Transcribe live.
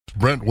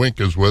Brent Wink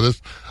is with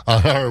us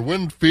on our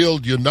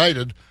Winfield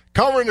United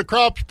Covering the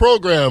Crops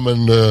program,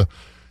 and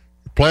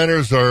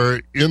planters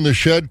are in the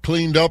shed,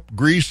 cleaned up,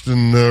 greased,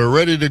 and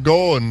ready to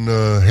go, and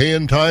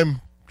haying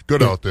time.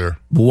 Good out there.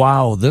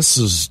 Wow, this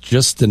is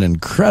just an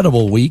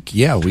incredible week.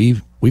 Yeah,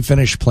 we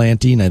finished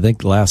planting, I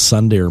think, last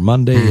Sunday or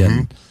Monday,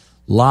 and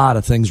a lot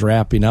of things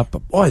wrapping up.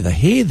 But, boy, the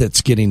hay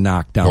that's getting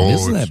knocked down,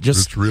 isn't that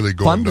just really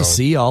fun down to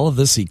see all of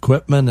this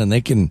equipment, and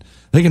they can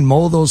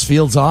mow those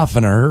fields off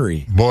in a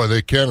hurry. Boy,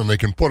 they can, and they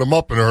can put them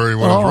up in a hurry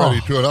when it's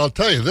ready to. And I'll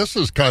tell you, this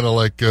is kind of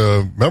like,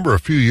 remember a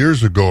few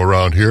years ago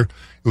around here,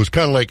 it was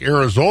kind of like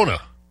Arizona.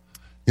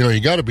 You know,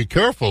 you got to be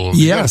careful.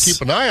 You got to keep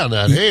an eye on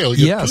that hay.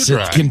 Yes,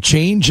 it can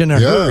change in a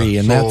hurry,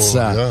 and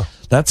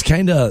that's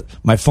kind of,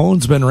 my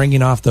phone's been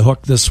ringing off the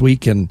hook this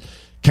week, and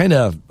kind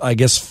of, I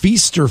guess,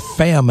 feast or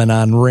famine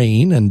on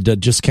rain. And to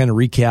just kind of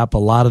recap a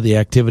lot of the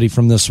activity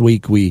from this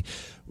week, we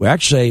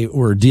actually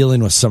were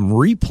dealing with some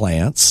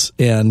replants,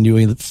 and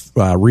you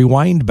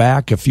rewind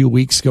back a few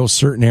weeks ago,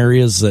 certain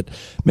areas that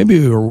maybe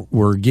we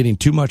were getting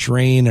too much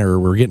rain, or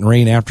we're getting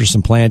rain after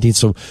some planting.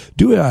 So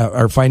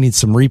are finding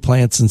some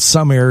replants in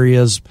some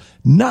areas,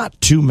 not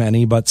too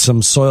many, but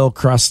some soil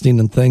crusting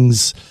and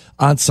things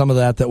on some of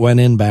that went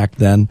in back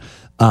then.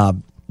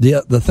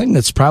 The thing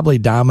that's probably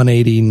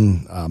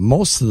dominating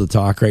most of the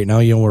talk right now,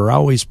 we're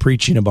always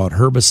preaching about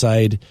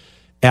herbicide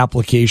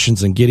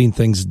applications and getting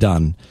things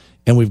done.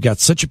 And we've got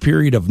such a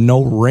period of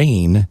no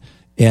rain.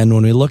 And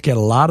when we look at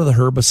a lot of the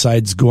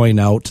herbicides going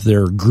out,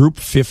 they're group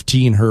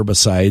 15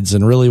 herbicides.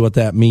 And really what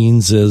that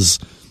means is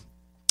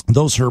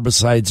those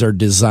herbicides are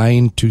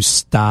designed to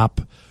stop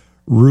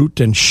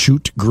root and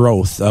shoot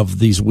growth of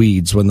these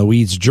weeds. When the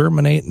weeds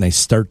germinate and they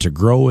start to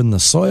grow in the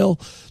soil,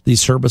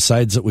 these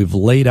herbicides that we've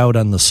laid out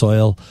on the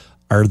soil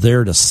are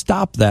there to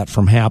stop that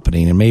from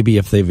happening. And maybe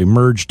if they've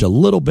emerged a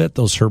little bit,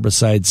 those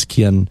herbicides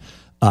can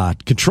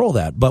control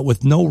that. But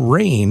with no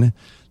rain,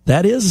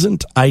 that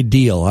isn't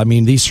ideal. I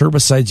mean, these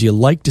herbicides, you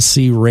like to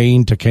see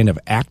rain to kind of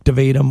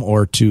activate them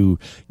or to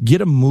get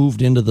them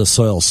moved into the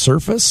soil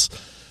surface.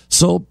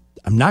 So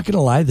I'm not going to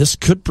lie, this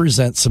could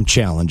present some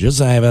challenges.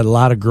 I have had a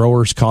lot of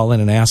growers call in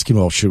and asking,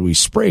 well, should we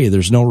spray?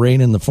 There's no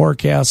rain in the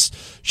forecast.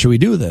 Should we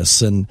do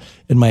this? And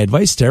my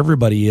advice to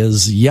everybody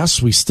is,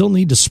 yes, we still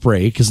need to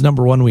spray because,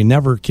 number one, we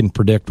never can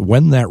predict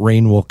when that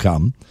rain will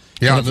come.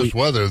 Yeah, in this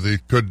weather, the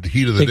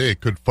heat of the day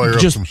could fire up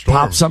some storms. Just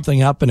pop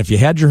something up, and if you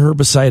had your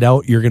herbicide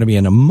out, you're going to be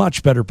in a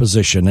much better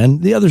position.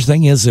 And the other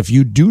thing is, if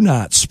you do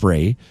not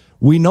spray,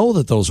 we know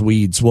that those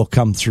weeds will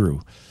come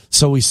through.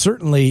 So we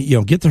certainly,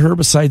 get the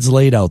herbicides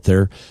laid out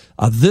there.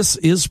 This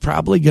is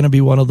probably going to be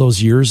one of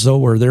those years, though,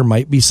 where there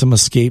might be some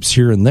escapes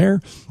here and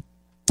there.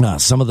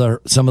 Some of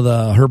the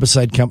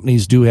herbicide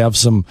companies do have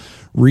some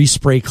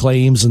respray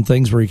claims and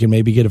things where you can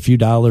maybe get a few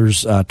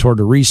dollars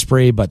toward a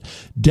respray, but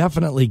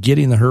definitely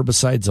getting the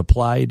herbicides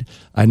applied.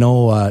 I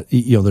know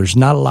there's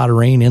not a lot of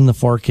rain in the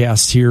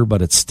forecast here,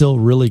 but it's still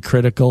really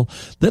critical.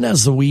 Then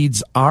as the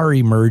weeds are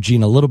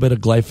emerging, a little bit of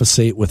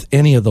glyphosate with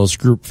any of those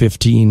group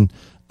 15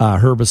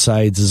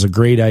 herbicides is a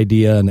great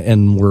idea,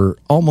 and we're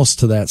almost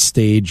to that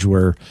stage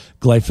where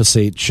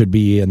glyphosate should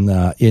be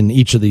in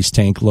each of these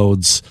tank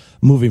loads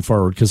moving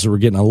forward, because we're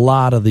getting a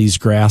lot of these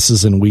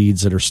grasses and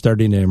weeds that are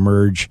starting to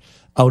emerge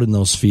out in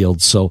those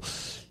fields. So,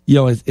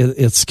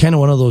 it's kind of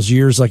one of those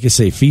years, like I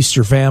say, feast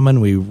or famine.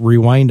 We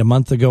rewind a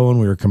month ago and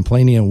we were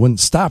complaining it wouldn't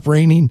stop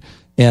raining,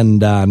 and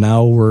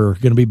now we're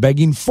going to be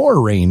begging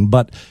for rain.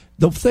 But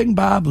the thing,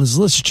 Bob, is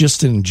let's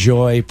just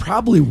enjoy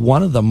probably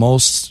one of the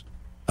most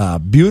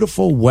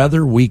beautiful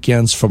weather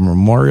weekends from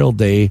Memorial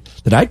Day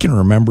that I can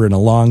remember in a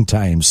long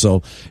time.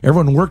 So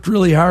everyone worked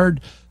really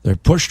hard. They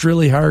pushed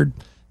really hard.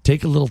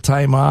 Take a little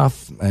time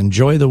off.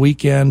 Enjoy the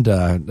weekend.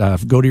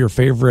 Go to your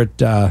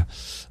favorite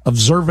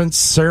observance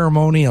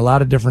ceremony. A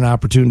lot of different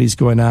opportunities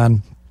going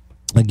on.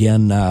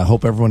 Again,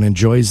 hope everyone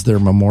enjoys their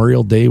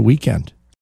Memorial Day weekend.